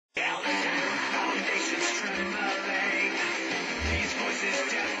trembling. These voices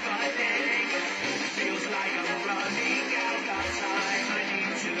deafening. Feels like I'm running out of time. I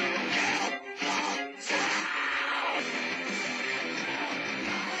need to help sound.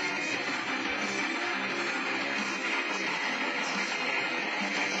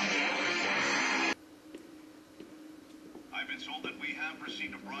 I've been told that we have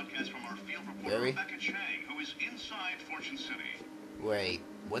received a broadcast from our field reporter, Rebecca Chang, who is inside Fortune City. Wait,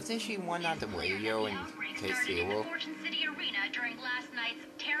 wasn't she one on the radio in Castillo? Fortune City Arena during last night's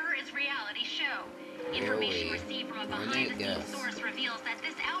Terror is Reality show. Information received from a behind-the-scenes source reveals that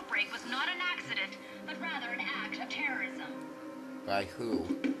this outbreak was not an accident, but rather an act of terrorism. By who?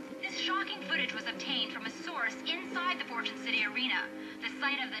 This shocking footage was obtained from a source inside the Fortune City Arena, the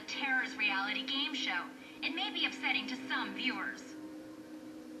site of the Terror is Reality game show. It may be upsetting to some viewers.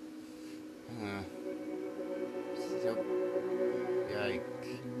 So, yike.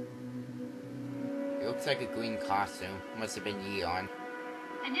 It looks like a green costume. Must have been Eon.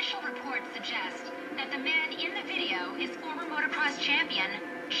 Initial reports suggest that the man in the video is former motocross champion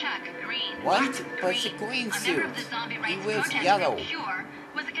CHUK Green. What? But it's a green suit. A member of the zombie rights protest group Cure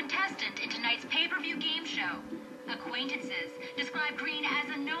was a contestant in tonight's pay-per-view game show. Acquaintances describe Green as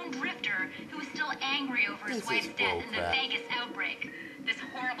a known drifter who is still angry over his wife's death in the Vegas outbreak. This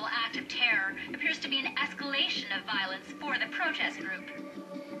horrible act of terror appears to be an escalation of violence for the protest group.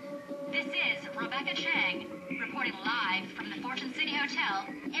 This is Rebecca Chang, reporting live from the Fortune City Hotel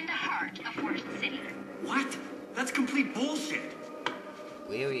in the heart of Fortune City. What? That's complete bullshit.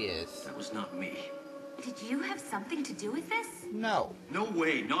 There he is. That was not me. Did you have something to do with this? No. No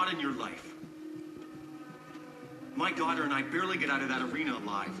way, not in your life. My daughter and I barely get out of that arena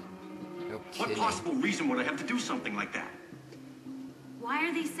alive. No kidding. What possible reason would I have to do something like that? Why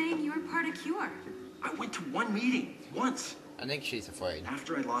are they saying you were part of Cure? I went to one meeting, once. I think she's afraid.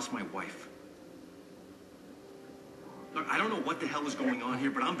 After I lost my wife. Look, I don't know what the hell is going on here,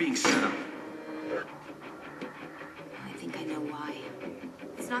 but I'm being set up. I think I know why.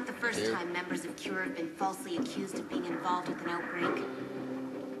 It's not the first time members of Cure have been falsely accused of being involved with an outbreak.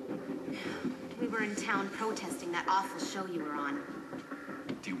 We were in town protesting that awful show you were on.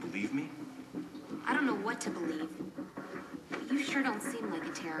 Do you believe me? I don't know what to believe. But you sure don't seem like a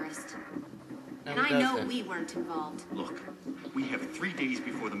terrorist. No, and I know we weren't involved. Look, we have 3 days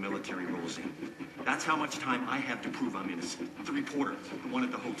before the military rolls in. That's how much time I have to prove I'm innocent. The reporter, the one at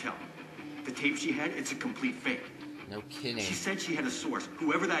the hotel. The tape she had, it's a complete fake. No kidding. She said she had a source.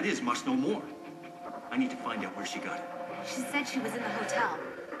 Whoever that is must know more. I need to find out where she got it. She said she was in the hotel.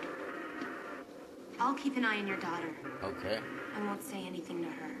 I'll keep an eye on your daughter. Okay. I won't say anything to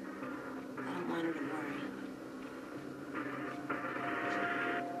her. I don't want her to worry.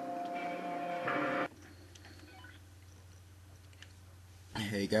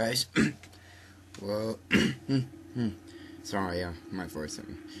 Hey guys. Well, sorry, my voice.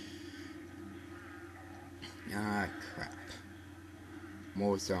 Ah, crap.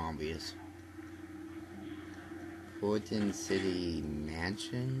 More zombies. Fortune City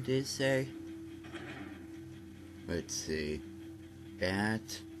Mansion, did it say? Let's see.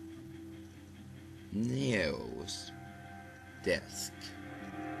 At Neo's desk.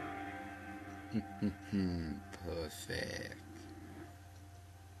 Perfect.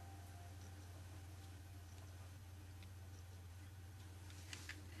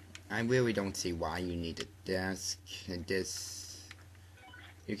 I really don't see why you need a desk and this.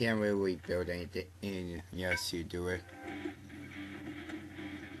 You can't really build anything in. Yes, you do it.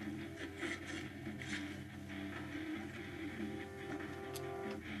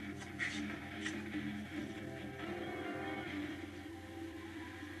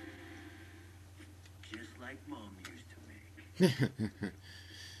 Just like Mom used to make.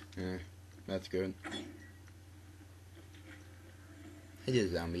 Yeah, that's good. Hey there,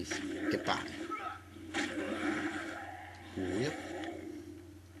 zombies. Get back. Yep.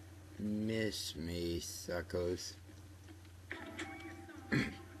 Miss me, suckers.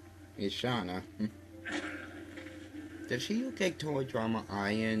 It's Shauna. Does she look like Toy Drama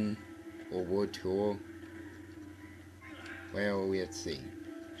Iron or World Tour? Well, let's see.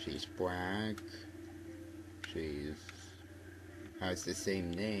 She's black. She's has the same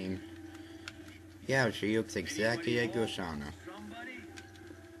name. Yeah, she looks exactly like Shauna.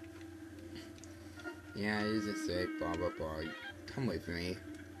 Yeah, it is a safe, blah blah blah. Come with me.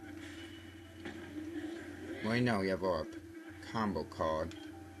 Well, no, you have a combo card.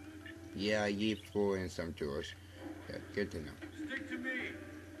 Yeah, you four and some drawers. Yeah, good to know. Stick to me.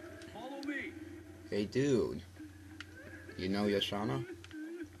 Follow me. Hey, dude. You know Yashana?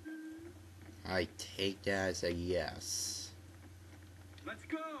 I take that as a yes. Let's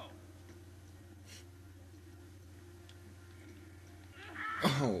go.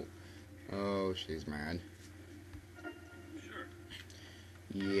 Oh. Oh, she's mad. Sure.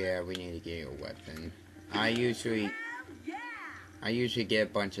 Yeah, we need to get a weapon. I usually get a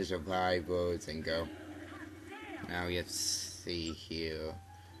bunch of survivors and go. Now we have to see here.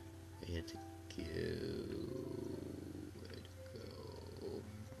 We have to go. Where to go?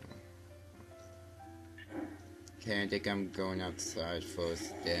 Okay, I think I'm going outside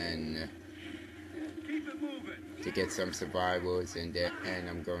first, then to get some survivors, and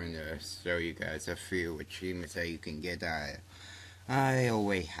I'm going to show you guys a few achievements that you can get. I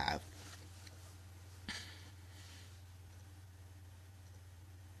always have.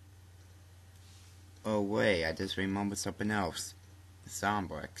 Oh wait, I just remembered something else. The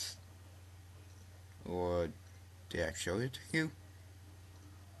soundbox. Or did I show it to you?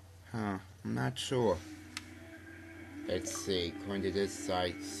 Huh, I'm not sure. Let's see, according to this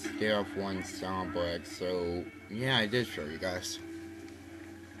site, there are one soundbox, so yeah, I did show you guys.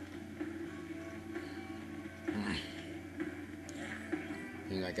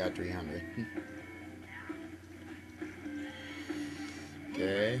 And I got 300.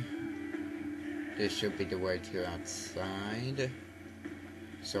 Okay. This should be the way to outside.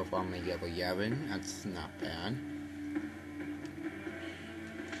 So far I'm at level 11. That's not bad.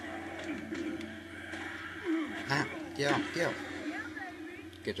 Ah, get off.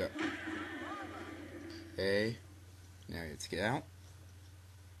 Good job. Okay. Now let's get out.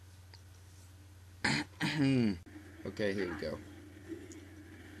 Okay, here we go.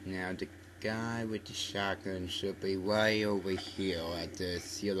 Now the guy with the shotgun should be right over here at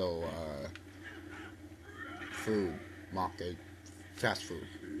this yellow food market. Fast food.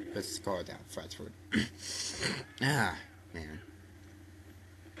 Let's call it that. Fast food. Ah, man.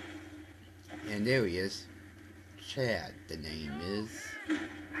 And there he is. Chad, the name is.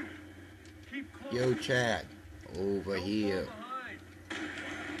 Yo, Chad. Over here.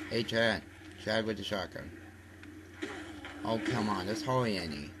 Hey, Chad. Chad with the shotgun. Oh, come on. Let's hurry,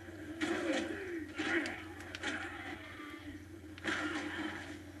 Annie.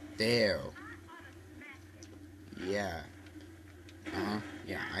 There. Yeah.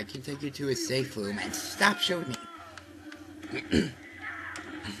 Yeah, I can take you to a safe room and stop shooting me.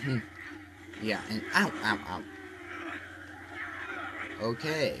 Yeah, and ow.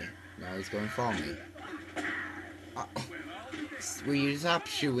 Okay, now he's going for me. Will you stop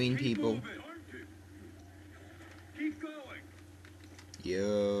shooting people?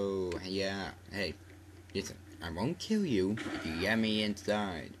 Yo, yeah. Hey, listen, I won't kill you if you get me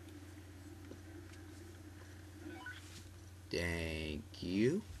inside. Thank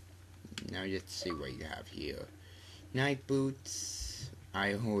you. Now let's see what you have here. Night boots.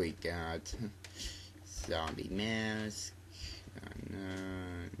 I already got zombie mask.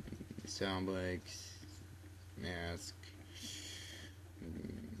 Soundbox. Mask.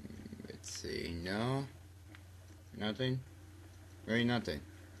 Let's see. No. Nothing. Really nothing.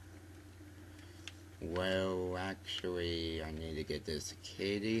 Well, actually, I need to get this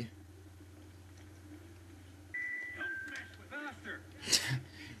kitty.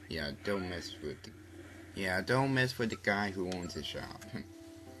 Yeah, don't mess with the guy who owns the shop.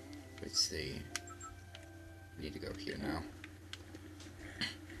 Let's see. Need to go here now.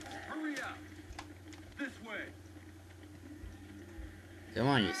 Hurry up! This way! Come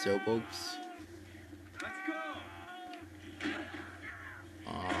on, you slowpokes. Let's go!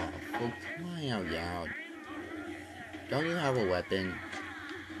 Oh, for crying out loud. Don't you have a weapon?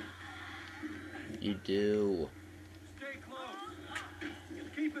 You do. Stay close.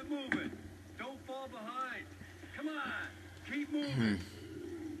 Keep it moving. Don't fall behind. Come on. Keep moving.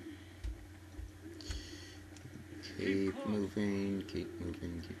 Keep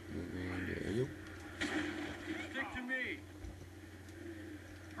moving. There you go. Stick to me.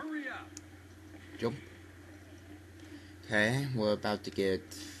 Hurry up. Jump. Okay, we're about to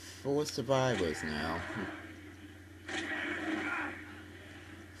get 4 survivors now.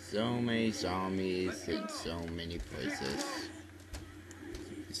 So many zombies in so many places.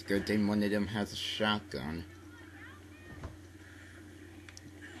 It's a good thing one of them has a shotgun.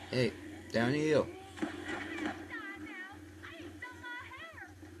 Hey, down here.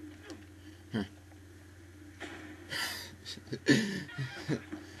 Huh.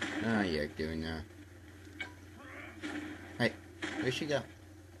 Ah, yeah, doing that. Hey, where'd she go?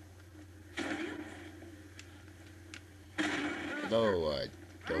 Hello,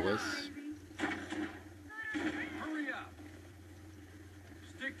 Doris. Hurry up.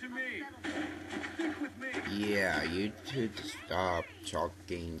 Stick to me. Stick with me. Yeah, you two stop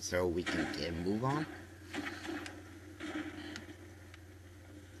talking so we can move on.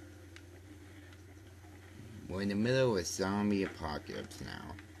 We're in the middle of a zombie apocalypse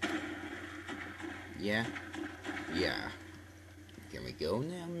now. Yeah? Yeah. Can we go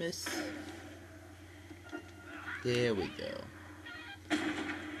now, miss? There we go.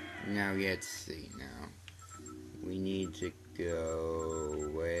 Now let's see now. We need to go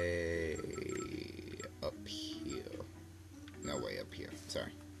way up here. No, way up here.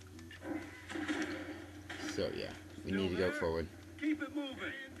 Sorry. So yeah, we need to go forward. Keep it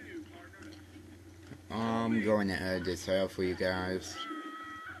moving. I'm going to edit this out for you guys.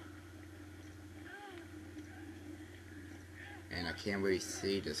 And I can't really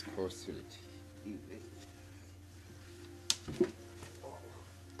see this close to the TV.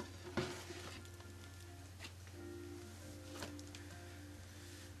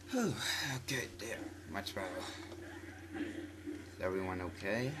 Whew, okay, there. Much better. Is everyone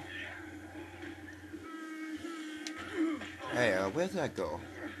okay? Hey, where'd that go?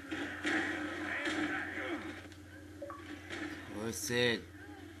 What's it?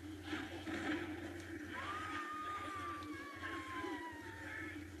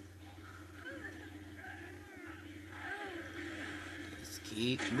 Just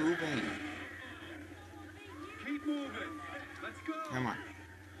keep moving. Keep moving. Let's go. Come on.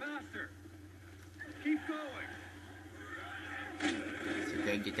 Faster. Keep going. It's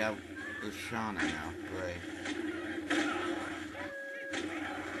okay, get out with Shauna now. Great.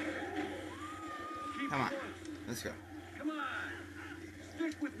 Come on. Let's go. Come on.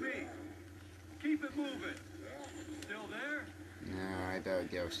 Stick with me. Keep it moving. Still there? No, I better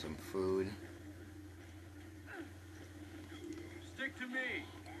get some food. Stick to me.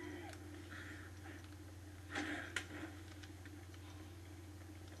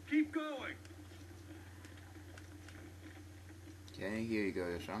 Keep going. Okay, here you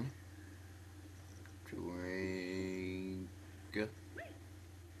go, Shauna. Drink.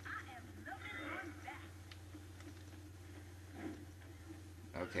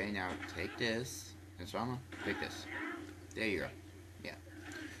 Okay, now take this. Shauna, take this. There you go. Yeah.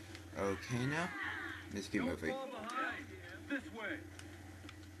 Okay, now let's keep Don't moving. fall behind. This way.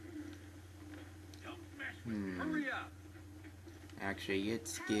 Hurry up. Actually,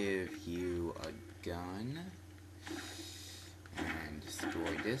 let's give you a gun and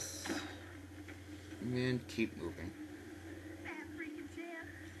destroy this, and then keep moving.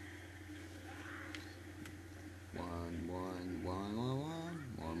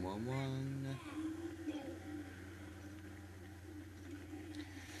 One.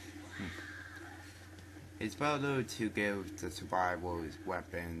 It's better to give the survivors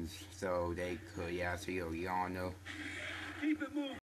weapons so they could actually, you all know. Keep it moving.